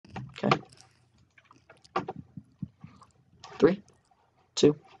Okay. 3,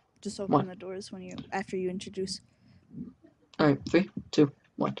 2, Just open 1. the doors when after you introduce. Alright, 3, 2,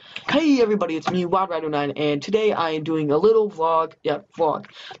 1. Hey everybody, it's me, WildRider9, and today I am doing a little vlog. Yeah, vlog.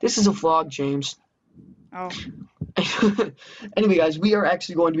 This is a vlog, James. Oh. Anyway, guys, we are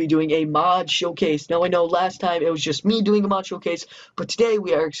actually going to be doing a mod showcase. Now, I know last time it was just me doing a mod showcase, but today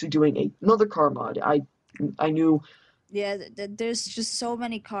we are actually doing another car mod. I knew... Yeah, there's just so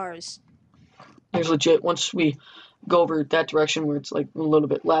many cars. There's legit, once we go over that direction where it's like a little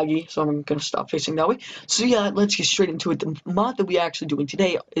bit laggy, so I'm gonna stop facing that way. So yeah, let's get straight into it. The mod that we are actually doing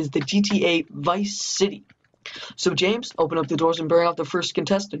today is the GTA Vice City. So James, open up the doors and bring out the first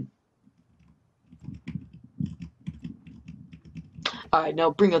contestant. Alright,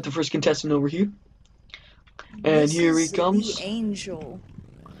 now bring out the first contestant over here. And here he comes. The Angel.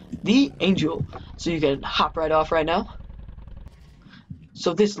 The Angel. So you can hop right off right now.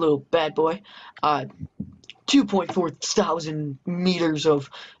 So this little bad boy, 2.4 thousand meters of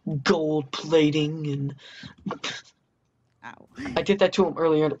gold plating, and Ow. I did that to him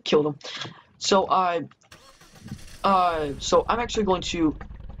earlier and killed him. So so I'm actually going to,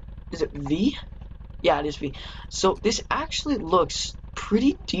 is it V? Yeah, it is V. So this actually looks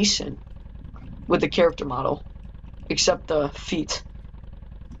pretty decent with the character model, except the feet.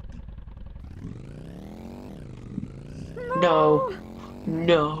 No.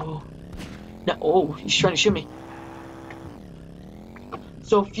 No. No. Oh, he's trying to shoot me.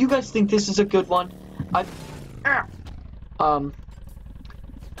 So if you guys think this is a good one,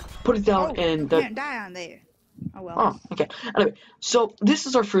 put it down in the... You can't die on there. Oh well. Oh, okay. Anyway, so this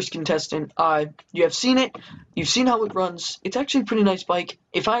is our first contestant. You have seen it. You've seen how it runs. It's actually a pretty nice bike.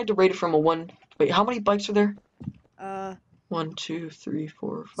 If I had to rate it from a 1... Wait, how many bikes are there? 1, 2, 3,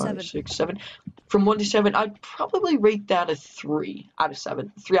 4, 5, 7. 6, 7. From 1 to 7, I'd probably rate that a 3 out of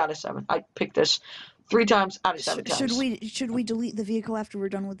 7. 3 out of 7. I'd pick this 3 times out of 7 times. Should we delete the vehicle after we're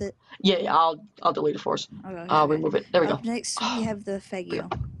done with it? Yeah, I'll delete it for us. Okay, I'll remove it. There we go. Up next, we have the Fagio.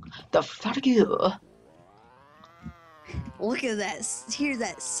 The Fagio. Look at that. Hear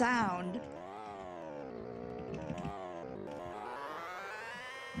that sound.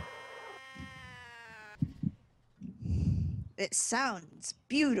 It sounds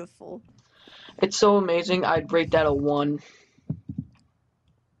beautiful. It's so amazing. I'd rate that a 1.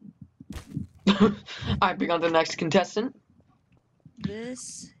 Alright, bring on the next contestant.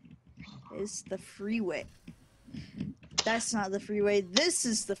 This is the freeway. That's not the freeway. This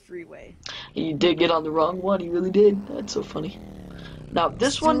is the freeway. He did get on the wrong one. He really did. That's so funny. Now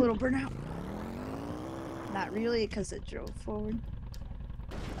this Just one. a little burnout. Not really, because it drove forward.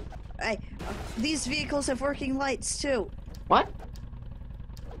 Hey, these vehicles have working lights too. What?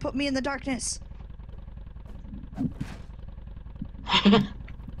 Put me in the darkness.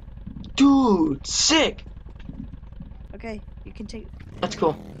 Dude, sick. Okay, you can take. That's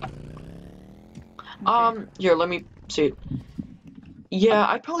cool. Okay. Here, let me see it. Yeah,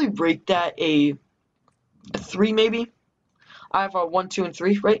 I'd probably rate that a 3 maybe. I have a 1, 2, and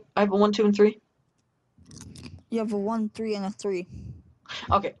 3, right? I have a 1, 2, and 3. You have a 1, 3, and a 3.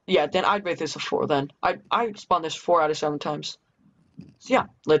 Okay, yeah, then I'd rate this a 4 then. I'd spawn this 4 out of 7 times. So yeah,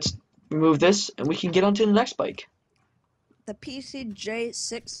 let's remove this and we can get on to the next bike. The PCJ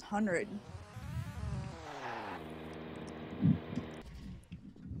 600.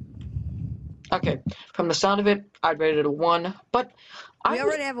 Okay, from the sound of it, I'd rate it a 1, but We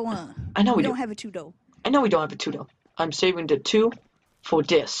already have a 1. I know we don't have a 2 though. I know we don't have a 2 though. I'm saving the 2 for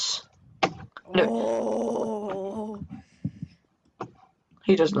this. Oh.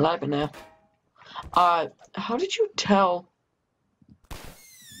 He doesn't like it now. How did you tell?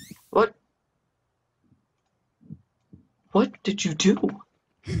 What? What did you do?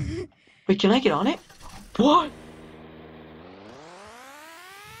 Wait, can I get on it? What?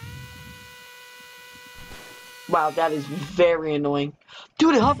 Wow, that is very annoying.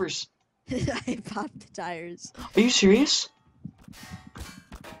 Dude, it hovers. I popped the tires. Are you serious?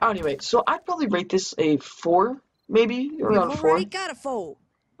 Anyway, so I'd probably rate this a 4, maybe around We've 4. already got a 4.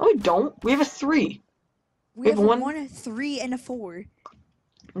 No, we don't. We have a 3. We have a 1? 1, a 3, and a 4.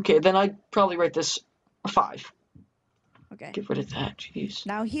 Okay, then I'd probably rate this a 5. Okay. Get rid of that, jeez.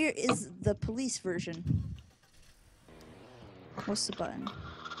 Now here is the police version. What's the button?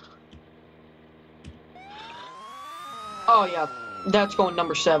 Oh yeah, that's going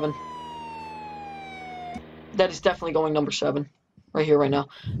number 7. That is definitely going number 7. Right here, right now.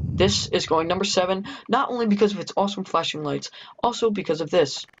 This is going number 7, not only because of its awesome flashing lights, also because of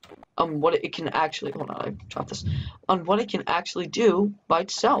this. What it can actually, hold on, I dropped this. On what it can actually do by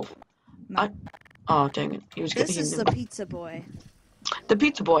itself. No. Oh, dang it. He was This getting is the pizza boy. The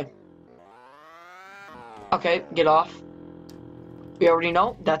pizza boy. Okay, get off. We already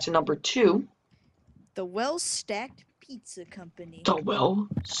know that's a number 2. The Well-Stacked Pizza Company. The well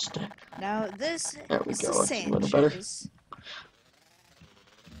stack. Now this There we is the go. It's a little better. Sanchez.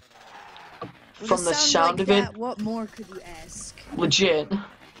 With From the sound like of that, it, what more could you ask? legit.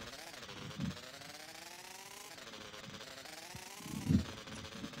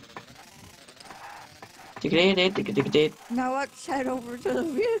 Now let's head over to the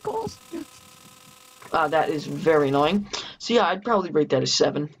vehicles. That is very annoying. So yeah, I'd probably rate that a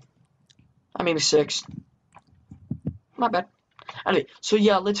 7. I mean a 6. My bad. Anyway, so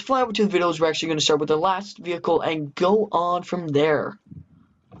yeah, let's fly over to the videos. We're actually going to start with the last vehicle and go on from there.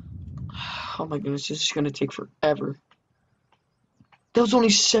 Oh my goodness, this is going to take forever. There was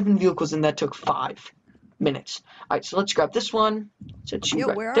only 7 vehicles and that took 5 minutes. Alright, so let's grab this one. Set you Yo,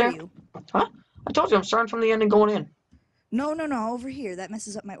 right where there. are you? Huh? I told you I'm starting from the end and going in. No, over here. That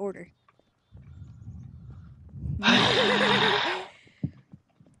messes up my order.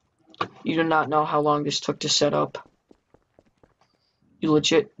 You do not know how long this took to set up. You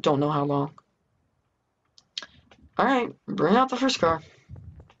legit don't know how long. Alright, bring out the first car.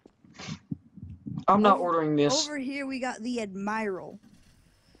 I'm not ordering this. Over here we got the Admiral.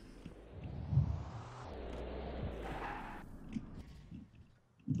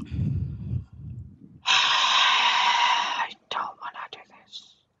 I don't want to do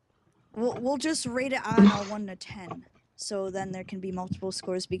this. We'll just rate it on a 1 to 10. So then there can be multiple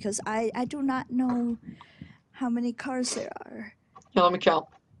scores because I do not know how many cars there are. Yeah, let me count.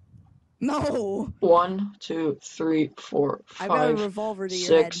 No. 1, 2, 3, 4, I got a 5, revolver to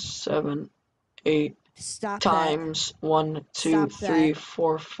your head. 6, 7, 8 Stop times. that. 1, 2, Stop 3, that.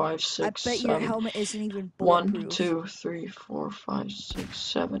 4, 5, 6, I bet 7. your helmet isn't even 1, bulletproof. 2, 3, 4, 5, 6,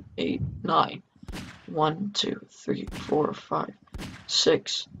 7, 8, 9. 1, 2, 3, 4, 5,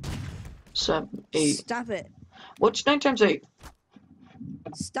 6, 7, 8. Stop it. What's 9 times 8?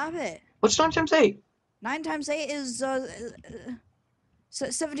 Stop it. What's 9 times 8? 9 times 8 is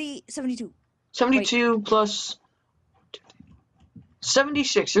 72. 72 plus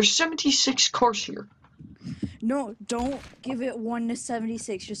 76. There's 76 cars here. No, don't give it 1 to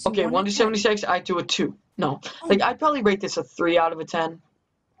 76. Just Okay, 1 to 76, I do a 2. No. Oh. Like, I'd probably rate this a 3 out of a 10.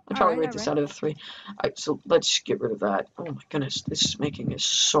 I'd probably rate this alright. out of a 3. Alright, so let's get rid of that. Oh my goodness, this is making it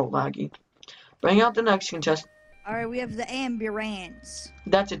so laggy. Bring out the next contest. Alright, we have the ambulance.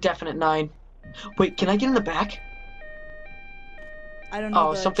 That's a definite 9. Wait, can I get in the back? I don't know.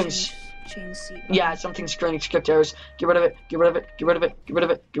 Oh, something's... change seat. Yeah, something's creating script errors. Get rid of it, get rid of it, get rid of it, get rid of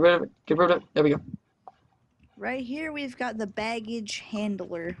it, get rid of it, get rid of it. There we go. Right here, we've got the baggage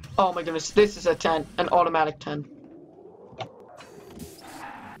handler. Oh my goodness, this is a 10. An automatic 10.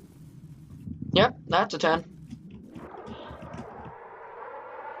 Yep, that's a 10.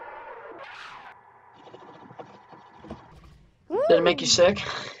 Woo! Did it make you sick?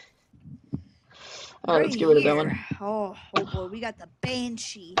 Alright, let's get rid of that one. Oh boy, we got the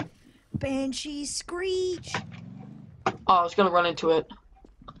Banshee. Banshee Screech. Oh, I was gonna run into it.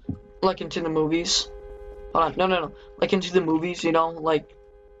 Like into the movies. Hold on, no. Like into the movies, you know, like...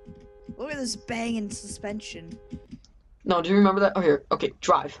 Look at this banging suspension. No, do you remember that? Oh, here. Okay,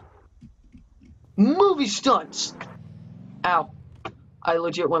 drive. Movie stunts! Ow. I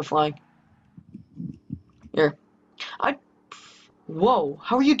legit went flying. Here. Whoa,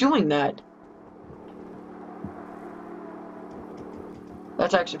 how are you doing that?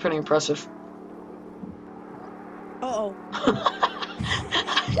 That's actually pretty impressive. Uh-oh.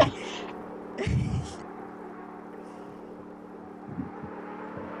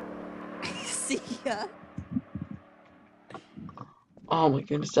 See ya. Oh my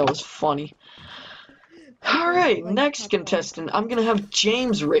goodness, that was funny. Alright, next contestant. I'm gonna have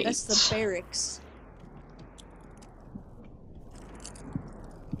James rate. That's the barracks.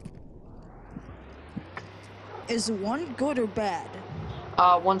 Is 1 good or bad?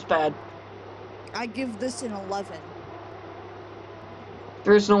 1's bad. I give this an 11.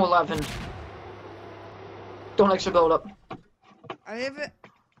 There is no 11. Don't actually blow it up. I give it.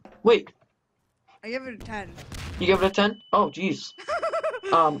 Wait, I give it a 10. you give it a 10? Oh, jeez.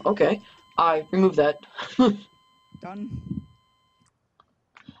 Okay. I remove that. Done.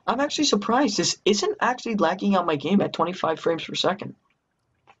 I'm actually surprised. This isn't actually lagging out my game at 25 frames per second.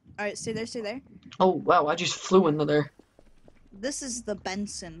 Alright, stay there. Oh, wow, I just flew into there. This is the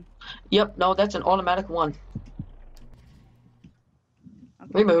Benson. Yep, no, that's an automatic 1.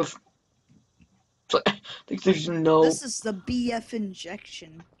 Okay. Remove. I think there's no... This is the BF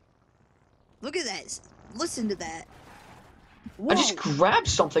injection. Look at that. Listen to that. Whoa. I just grabbed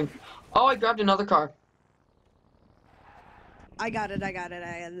something. Oh, I grabbed another car. I got it.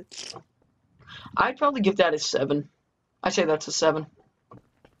 I'd probably give that a 7. I say that's a 7.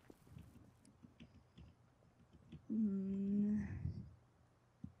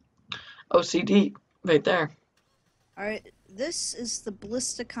 OCD, right there. Alright, this is the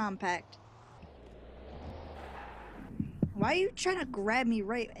Ballista Compact. Why are you trying to grab me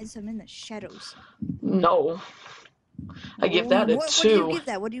right as I'm in the shadows? No. I give that a 2. What do you give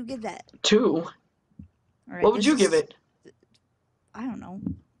that? What do you give that? 2. Alright, What would you give it? I don't know.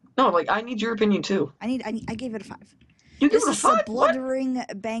 No, like, I need your opinion too. I gave it a 5. You give it a 5? This is a Blundering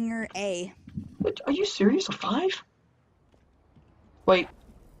Banger A. What? Are you serious? A 5? Wait.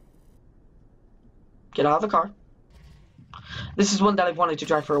 Get out of the car. This is one that I've wanted to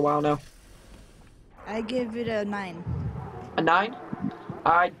try for a while now. I give it a 9. A 9?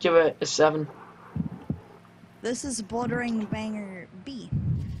 I'd give it a 7. This is Blundering Banger B.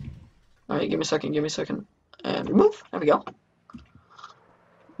 Alright, give me a second. And remove. There we go.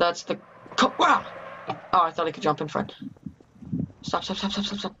 That's the... Wow! Oh, I thought I could jump in front. Stop.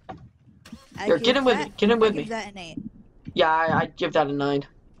 Here, get in with me. Get in with me. I give that an 8. Yeah, I'd give that a 9.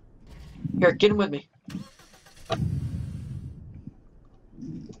 Here, get in with me.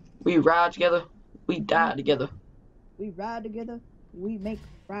 We ride together. We die together. We ride together. We make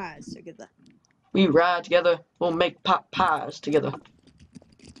fries together. We ride together. We'll make pot pies together.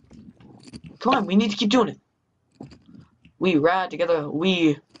 Come on, we need to keep doing it. We ride together.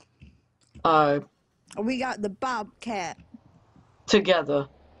 We got the Bobcat. Together.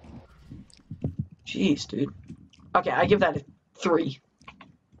 Jeez, dude. Okay, I give that a 3.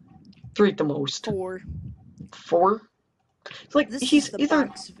 3 at the most. 4. 4? It's like This he's is the either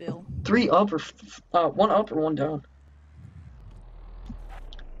Boxville. 3 up or 1 up or 1 down.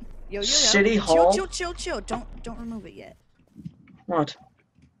 Yo. City Hall. Chill. Don't remove it yet. What?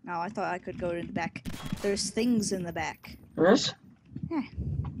 No, I thought I could go in the back. There's things in the back. There is? Yeah.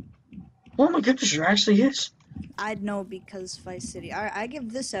 Oh my goodness, there actually is. I'd know because Vice City. I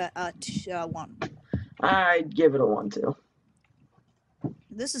give this a 1. I'd give it a 1 too.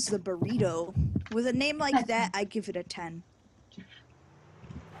 This is the Burrito. With a name like that, I give it a 10.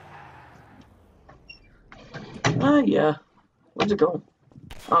 Yeah. Where'd it go?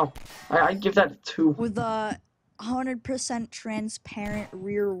 Oh, I'd give that a 2. With a 100% transparent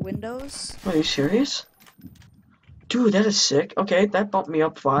rear windows. Are you serious? Dude, that is sick. Okay, that bumped me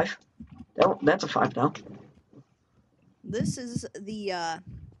up 5. That's a 5 now. This is the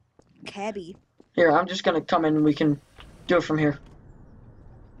Caddy. Here, I'm just gonna come in and we can do it from here.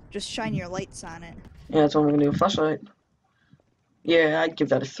 Just shine your lights on it. Yeah, that's what I'm gonna do. Flashlight. Yeah, I'd give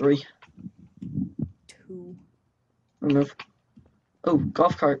that a 3. 2. Remove. Oh,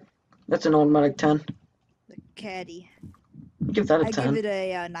 golf cart. That's an automatic 10. The Caddy. Give that a 10. I give it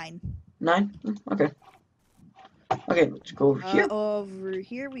a 9. 9? Okay. Okay, let's go over here. Over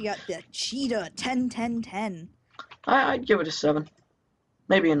here we got the Cheetah 10. I'd give it a 7.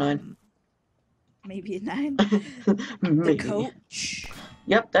 Maybe a 9. Maybe a 9. Maybe. The Coach.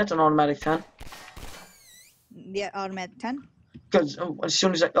 Yep, that's an automatic 10. Yeah, automatic 10. Because as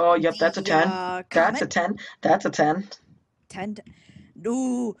soon as oh, yep, that's a 10. That's a 10. That's a 10. 10.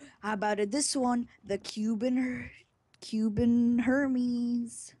 No, how about it? This one, the Cuban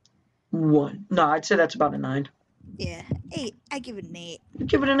Hermes. 1. No, I'd say that's about a 9. Yeah, 8. I give it an 8. You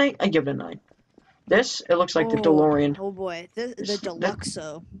give it an 8? I give it a 9. This, it looks like the DeLorean. Oh boy, the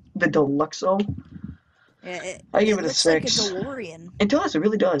Deluxo. The Deluxo? Yeah, I give it a 6. Like a DeLorean. It does, it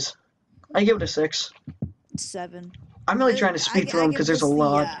really does. I give it a 6. 7. I'm really trying to speed through them because there's a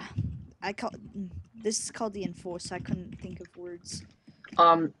lot. This is called the Enforce. I couldn't think of words.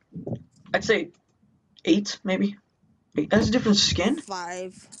 I'd say 8, maybe. 8. That's a different skin?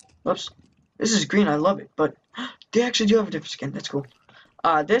 5. Oops. This is green, I love it, but they actually do have a different skin. That's cool.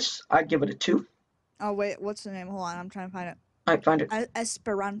 This, I'd give it a 2. Oh wait, what's the name? Hold on, I'm trying to find it. Alright, find it.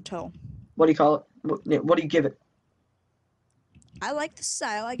 Esperanto. What do you call it? What do you give it? I like the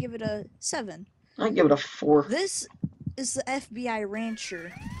style. I give it a 7. I'd give it a 4. This is the FBI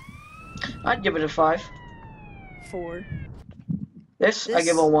Rancher. I'd give it a 5. 4. This I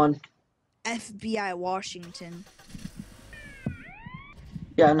give a 1. FBI Washington.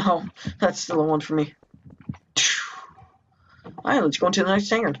 Yeah, no, that's still a 1 for me. Alright, let's go into the next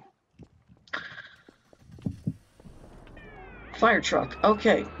hangar. Fire truck.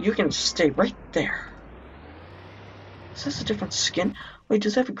 Okay, you can stay right there. Is this a different skin? Wait,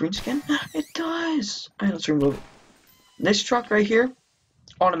 does it have a green skin? It does! Alright, let's remove it. This truck right here,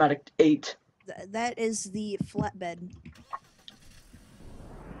 automatic 8. That is the flatbed.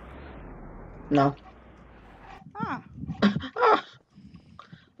 No. Ah.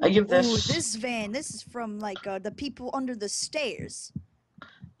 I give this... Ooh, this van, this is from, like, the people under the stairs.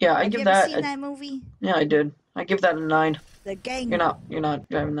 Yeah, I Have give you ever that. seen that movie? Yeah, I did. I give that a 9. The gang. You're not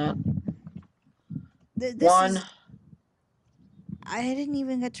driving that. This 1. is. I didn't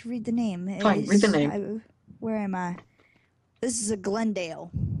even get to read the name. Fine, read the name. Where am I? This is a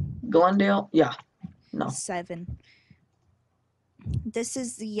Glendale. Glendale? Yeah. No. 7. This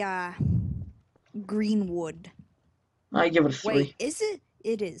is the Greenwood. I give it a 3. Wait, is it?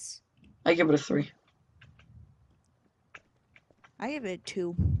 It is. I give it a 3. I give it a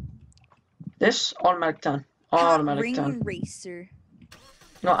 2. This automatic 10. Hot Automatic Ring 10. Racer.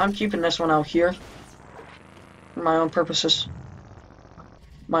 No, I'm keeping this one out here for my own purposes.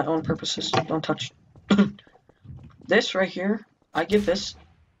 My own purposes. Don't touch. This right here, I give this.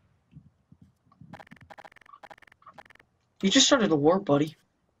 You just started a war, buddy.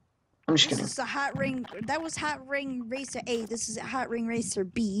 I'm just kidding. This is a Hot Ring. That was Hot Ring Racer A. This is a Hot Ring Racer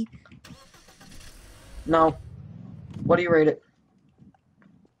B. No. What do you rate it?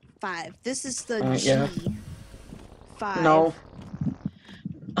 5. This is the G. Yeah. 5. No.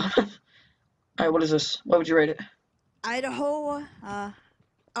 Alright, what is this? What would you rate it? Idaho.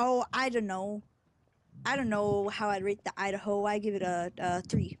 Oh, I don't know. I don't know how I'd rate the Idaho. I give it a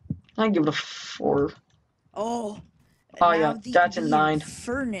 3. I give it a 4. Oh. Oh yeah, that's a 9.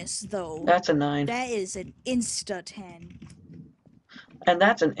 Furnace though. That's a 9. That is an insta 10. And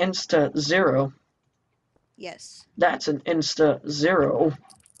that's an insta 0. Yes. That's an insta 0.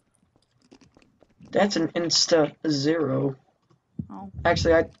 That's an insta 0. Oh.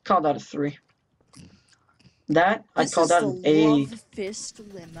 Actually, I'd call that a 3. That, I'd call that an 8. Love Fist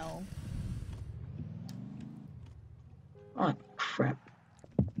Limo. Oh, crap.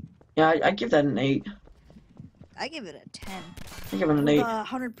 Yeah, I give that an 8. I give it a 10. I give it an 8.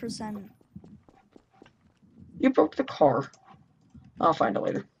 100%. You broke the car. I'll find it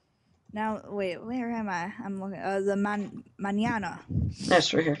later. Now, wait, where am I? I'm looking. The Mañana.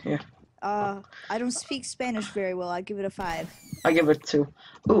 Yes, right here, yeah. I don't speak Spanish very well. I give it a 5. I give it a 2.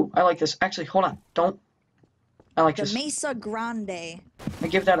 Ooh, I like this. Actually, hold on. Don't. I like The this. Mesa Grande. I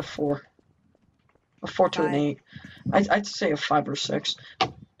give that a 4. A 4 to an 8. I'd say a 5 or 6.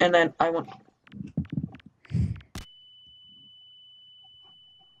 And then I want...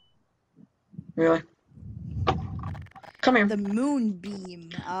 Really? Come here. The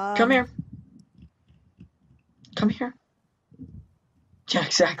Moonbeam. Come here. Come here. Yeah,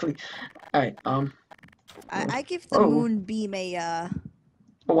 exactly. Alright, I give the Moonbeam a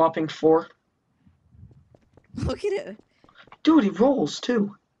whopping 4. look at it. Dude, he rolls,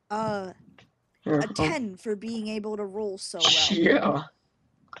 too. Here, a 10 for being able to roll so well. Yeah.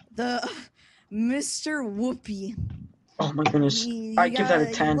 The Mr. Whoopi. Oh my goodness. I give that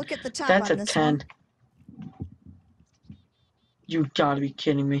a 10. Look at the top. That's on a this 10. One. You gotta be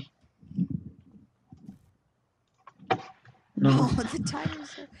kidding me. No. Oh, the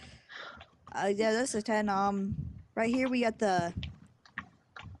tires. Yeah, that's a 10. Right here we got the.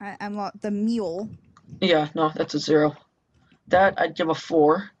 The mule. Yeah, no, that's a 0. That I'd give a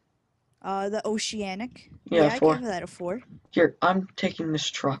 4. The Oceanic. Yeah, 4. I give that a 4. Here, I'm taking this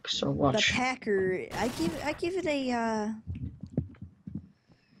truck, so watch. The Packer. I give it a.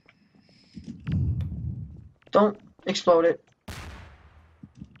 Don't explode it.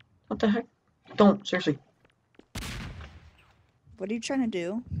 What the heck? Don't, seriously. What are you trying to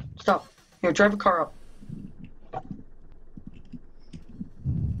do? Stop. Here, drive a car up.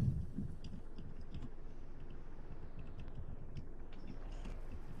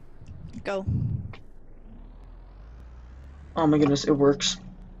 Go. Oh my goodness, it works.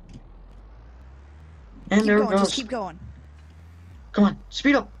 And Keep there going, it goes. Just keep going. Come on,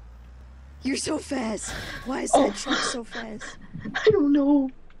 speed up. You're so fast. Why is that truck so fast? I don't know.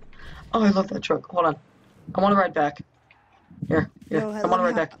 Oh, I love that truck. Hold on. I want to ride back. Here. Yo, I want to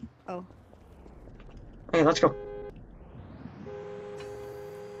ride back. Oh. Okay, let's go.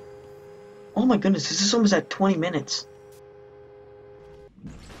 Oh my goodness, this is almost at 20 minutes.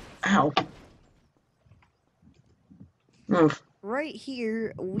 Ow. Move. Right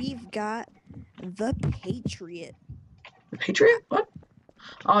here, we've got the Patriot. The Patriot? What?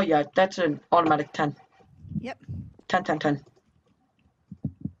 Oh yeah, that's an automatic 10. Yep. 10, 10, 10.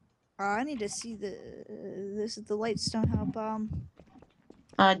 I need to see the lights don't help.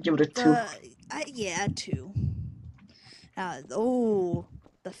 I'd give it a 2. Yeah, 2. Oh,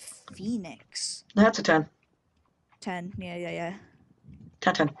 the Phoenix. That's a 10. 10. Yeah.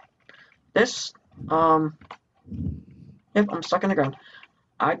 10, 10. This, yep, I'm stuck in the ground.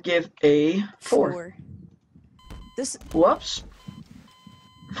 I'd give a 4. This. Whoops.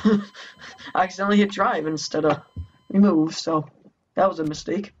 I accidentally hit drive instead of remove, so that was a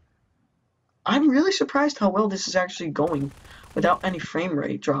mistake. I'm really surprised how well this is actually going. without any frame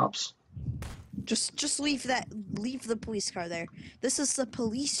rate drops. Just leave the police car there. This is the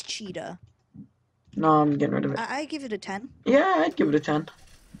police cheetah. No, I'm getting rid of it. I give it a 10. Yeah, I'd give it a 10.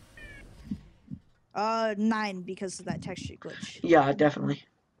 9 because of that texture glitch. Yeah, definitely.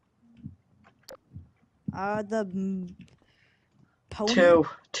 Pony?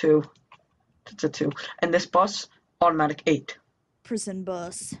 2. It's a 2. And this bus, automatic 8. Prison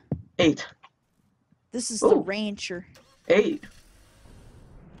bus. 8. This is the rancher. 8.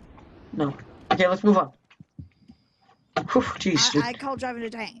 No. Okay, let's move on. Whew, jeez. I call driving a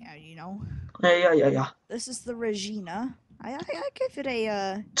tank, you know. Yeah. This is the Regina. I give it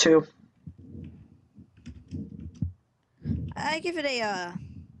a 2. I give it a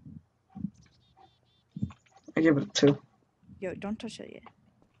I give it a 2. Yo, don't touch it yet.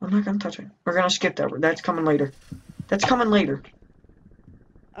 I'm not gonna touch it. We're gonna skip that. That's coming later. That's coming later.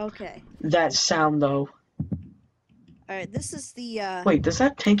 Okay. That sound though. Alright, this is the Wait, does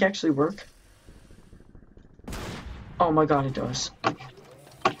that tank actually work? Oh my god, it does.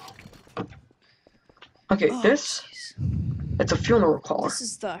 Okay, this geez. it's a funeral caller. This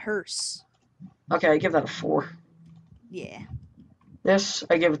is the hearse. Okay, I give that a 4. Yeah. This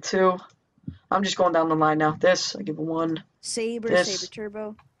I give a 2. I'm just going down the line now. This I give a 1. Saber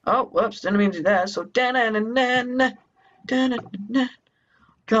turbo. Oh, whoops, didn't mean to do that. So coming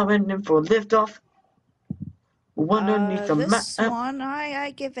in for a liftoff. Underneath the map. This one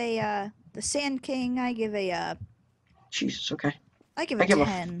I give a the Sand King. I give a Jesus, okay. I give a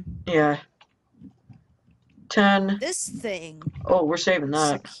 10. Yeah. 10. This thing. Oh, we're saving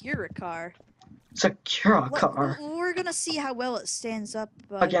that. Securicar. Securicar. We're gonna see how well it stands up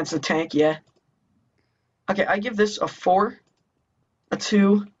against the tank, yeah. Okay, I give this a 4, a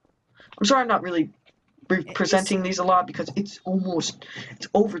 2. I'm sorry I'm not really presenting these a lot because it's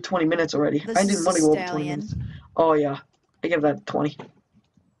over 20 minutes already. I didn't want to go over 20 minutes. Oh yeah, I give that 20.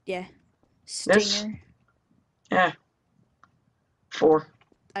 Yeah. Stinger. This, yeah. 4.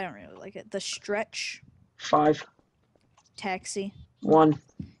 I don't really like it. The Stretch. 5. Taxi. 1.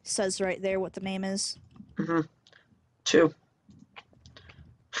 Says right there what the name is. 2.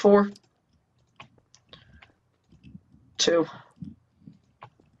 4. 2.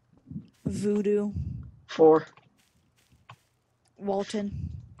 Voodoo. 4. Walton.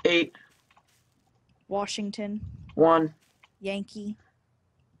 8. Washington. 1. Yankee.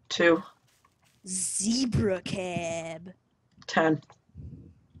 2. Zebra Cab. 10.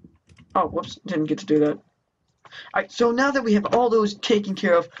 Oh, whoops, didn't get to do that. Alright, so now that we have all those taken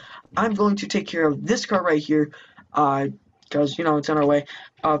care of, I'm going to take care of this car right here, because, you know, it's on our way.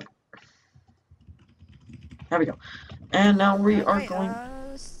 There we go. And now we are going...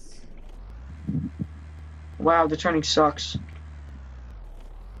 Wow, the turning sucks.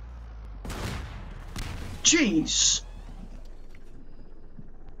 Jeez!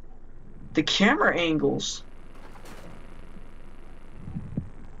 The camera angles.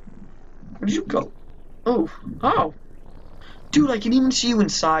 Where did you go? Oh. Dude, I can even see you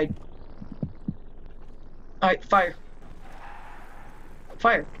inside. Alright, fire.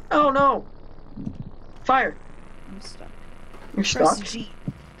 Fire. Oh no! Fire. I'm stuck. You're stuck? Press G.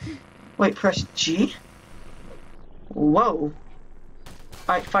 Wait, press G? Whoa.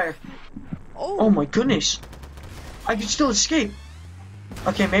 Alright, fire. Oh my goodness. I can still escape.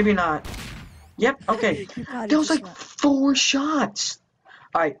 Okay, maybe not. Yep, okay. That was like 4 shots.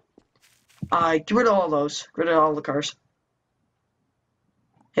 Alright. Get rid of all those. Get rid of all the cars.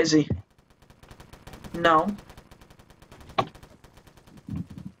 Is he? No.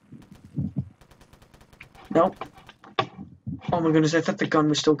 Nope. Oh my goodness, I thought the gun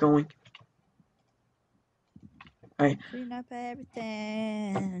was still going. Alright. Clean up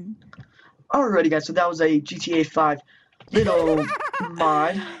everything. Alrighty guys, so that was a GTA 5 little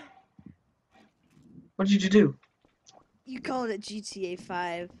mod. What did you do? You called it GTA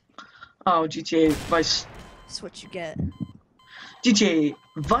 5. Oh, GTA Vice. That's what you get. GTA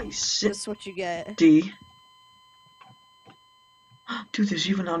Vice. That's what you get. D. Dude, there's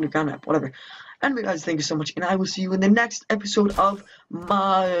even an underground map. Whatever. Anyway, guys, thank you so much, and I will see you in the next episode of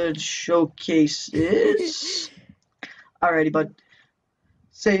Mod Showcases. Alrighty, bud.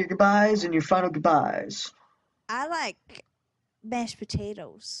 Say your goodbyes and your final goodbyes. I like mashed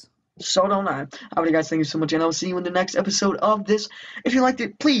potatoes. So don't I. Alrighty, guys, thank you so much, and I'll see you in the next episode of this. If you liked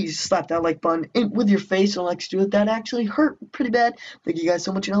it, please slap that like button with your face. I like to do it. That actually hurt pretty bad. Thank you guys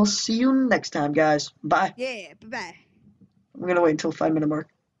so much, and I'll see you next time, guys. Bye. Yeah, bye-bye. I'm gonna wait until 5-minute mark.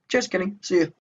 Just kidding. See you.